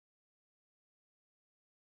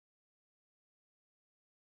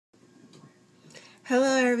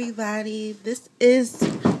Hello, everybody. This is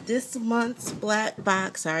this month's black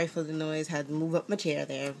box. Sorry for the noise. Had to move up my chair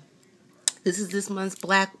there. This is this month's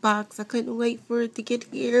black box. I couldn't wait for it to get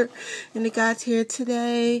here, and it got here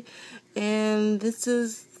today. And this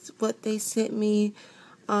is what they sent me.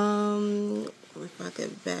 If I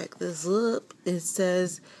can back this up, it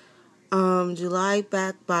says, July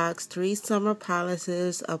back box, 3 summer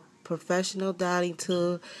polishes, a professional dotting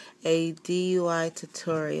tool, a DIY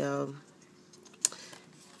tutorial.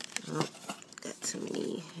 Oh, got too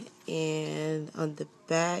many. And on the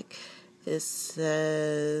back, it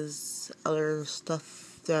says other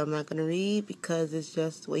stuff that I'm not going to read because it's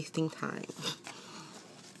just wasting time.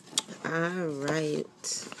 Alright.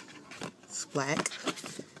 It's black.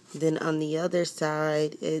 Then on the other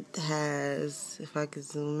side, it has, if I could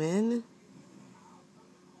zoom in,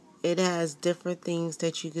 it has different things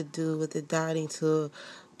that you could do with the dotting tool.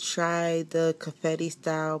 Try the confetti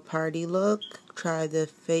style party look. Try the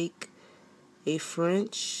fake a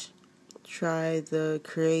French. Try the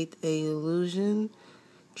create a illusion.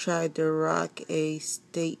 Try the rock a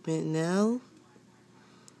statement nail.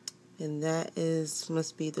 And that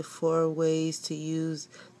must be the 4 ways to use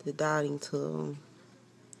the dotting tool.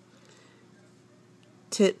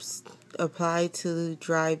 Tips: apply to the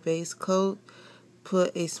dry base coat.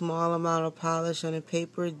 Put a small amount of polish on a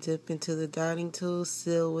paper, dip into the dotting tool,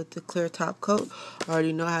 seal with the clear top coat. I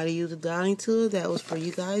already know how to use the dotting tool. That was for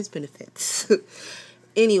you guys' benefits.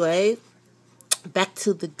 Anyway, back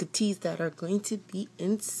to the goodies that are going to be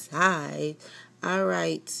inside.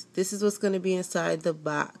 Alright, this is what's going to be inside the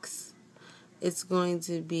box. It's going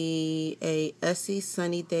to be a Essie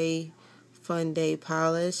Sunny Day Funday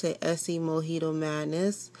polish, a Essie Mojito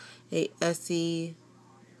Madness, a Essie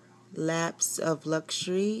Lapis of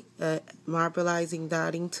Luxury, a Marbleizing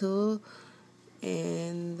dotting tool,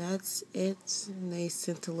 and that's it. And they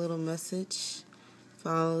sent a little message.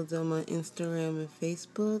 Follow them on Instagram and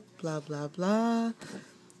Facebook, blah, blah, blah.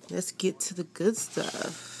 Let's get to the good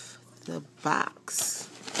stuff. The box.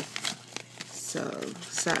 So,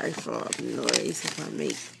 sorry for all the noise if I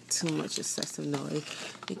make too much excessive noise.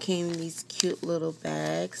 It came in these cute little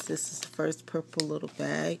bags. This is the first purple little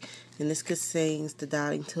bag. And this contains the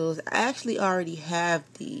dotting tools. I actually already have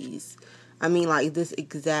these. I mean, like this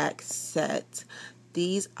exact set.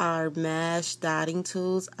 These are mesh dotting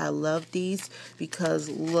tools. I love these because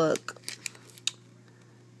look.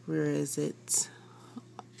 Where is it?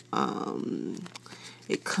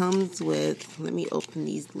 It comes with, let me open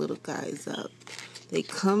these little guys up. They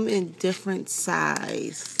come in different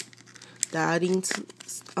size dotting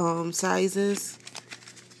sizes,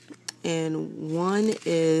 and one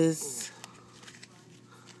is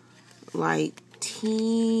like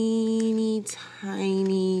teeny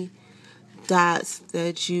tiny dots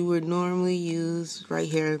that you would normally use right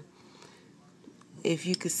here. If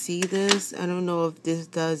you could see this, I don't know if this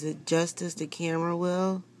does it justice, the camera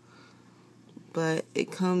will. But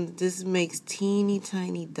this makes teeny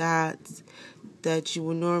tiny dots that you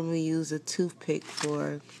would normally use a toothpick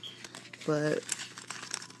for. But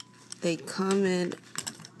they come in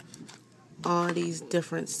all these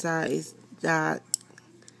different size dotting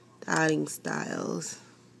styles.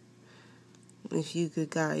 If you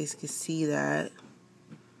guys could see that,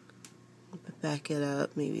 back it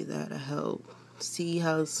up, maybe that'll help. See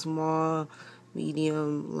how small,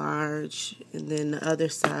 medium, large, and then the other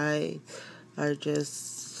side are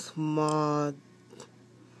just small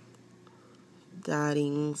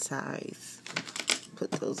dotting size.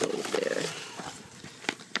 Put those over there.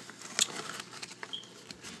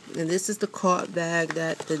 And this is the card bag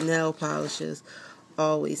that the nail polishes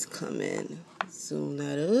always come in. Zoom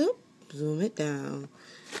that up, zoom it down.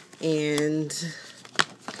 And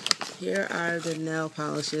here are the nail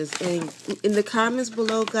polishes. And in the comments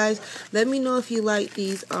below, guys, let me know if you like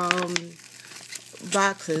these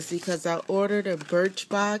boxes, because I ordered a Birch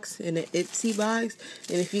box and an Etsy box,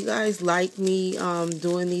 and if you guys like me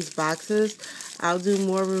doing these boxes, I'll do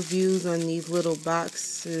more reviews on these little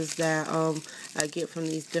boxes that I get from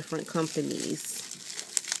these different companies,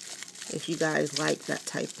 if you guys like that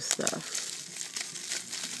type of stuff.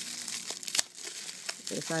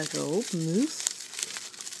 If I can open this.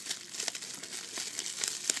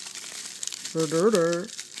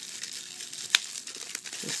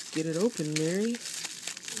 Let's get it open, Mary.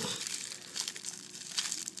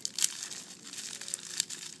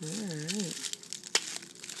 Alright.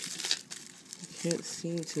 Can't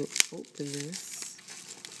seem to open this.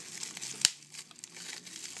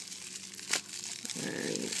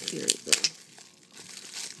 Alright, here we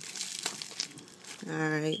go.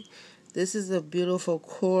 Alright. This is a beautiful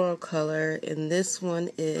coral color, and this one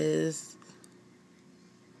is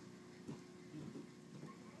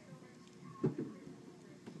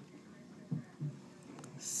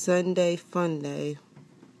Sunday Funday.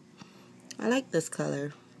 I like this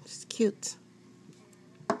color. It's cute.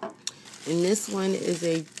 And this one is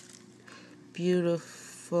a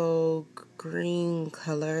beautiful green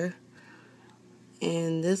color.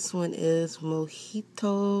 And this one is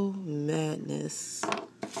Mojito Madness.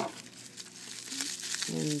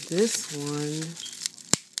 And this one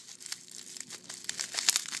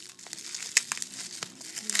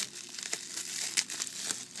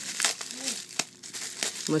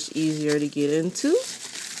much easier to get into,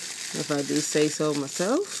 if I do say so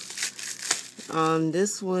myself.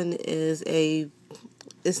 This one is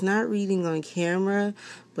it's not reading on camera,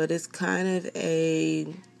 but it's kind of a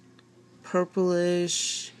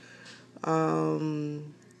purplish blue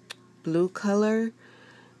color.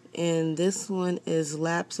 And this one is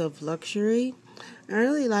Lapis of Luxury. I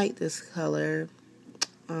really like this color.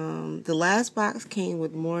 The last box came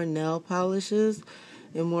with more nail polishes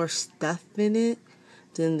and more stuff in it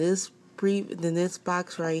than this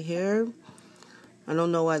box right here. I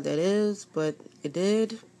don't know what that is, but it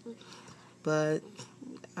did. But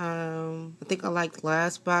I think I like the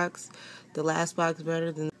last box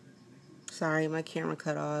better than. Sorry, my camera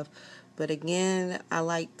cut off. But again, I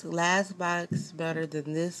liked the last box better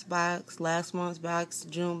than this box. Last month's box,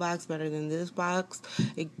 June box, better than this box.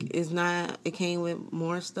 It came with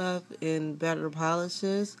more stuff and better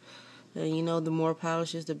polishes. And you know, the more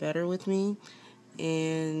polishes, the better with me.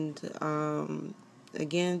 And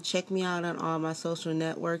again, check me out on all my social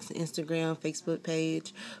networks, Instagram, Facebook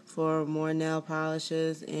page for more nail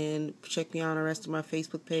polishes, and check me out on the rest of my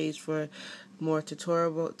Facebook page for more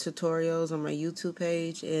tutorials on my YouTube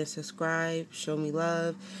page, and subscribe, show me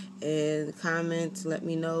love, and comment, let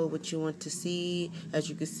me know what you want to see. As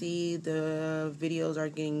you can see, the videos are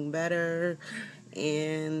getting better,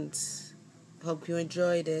 and hope you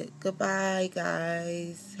enjoyed it. Goodbye,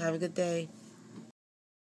 guys. Have a good day.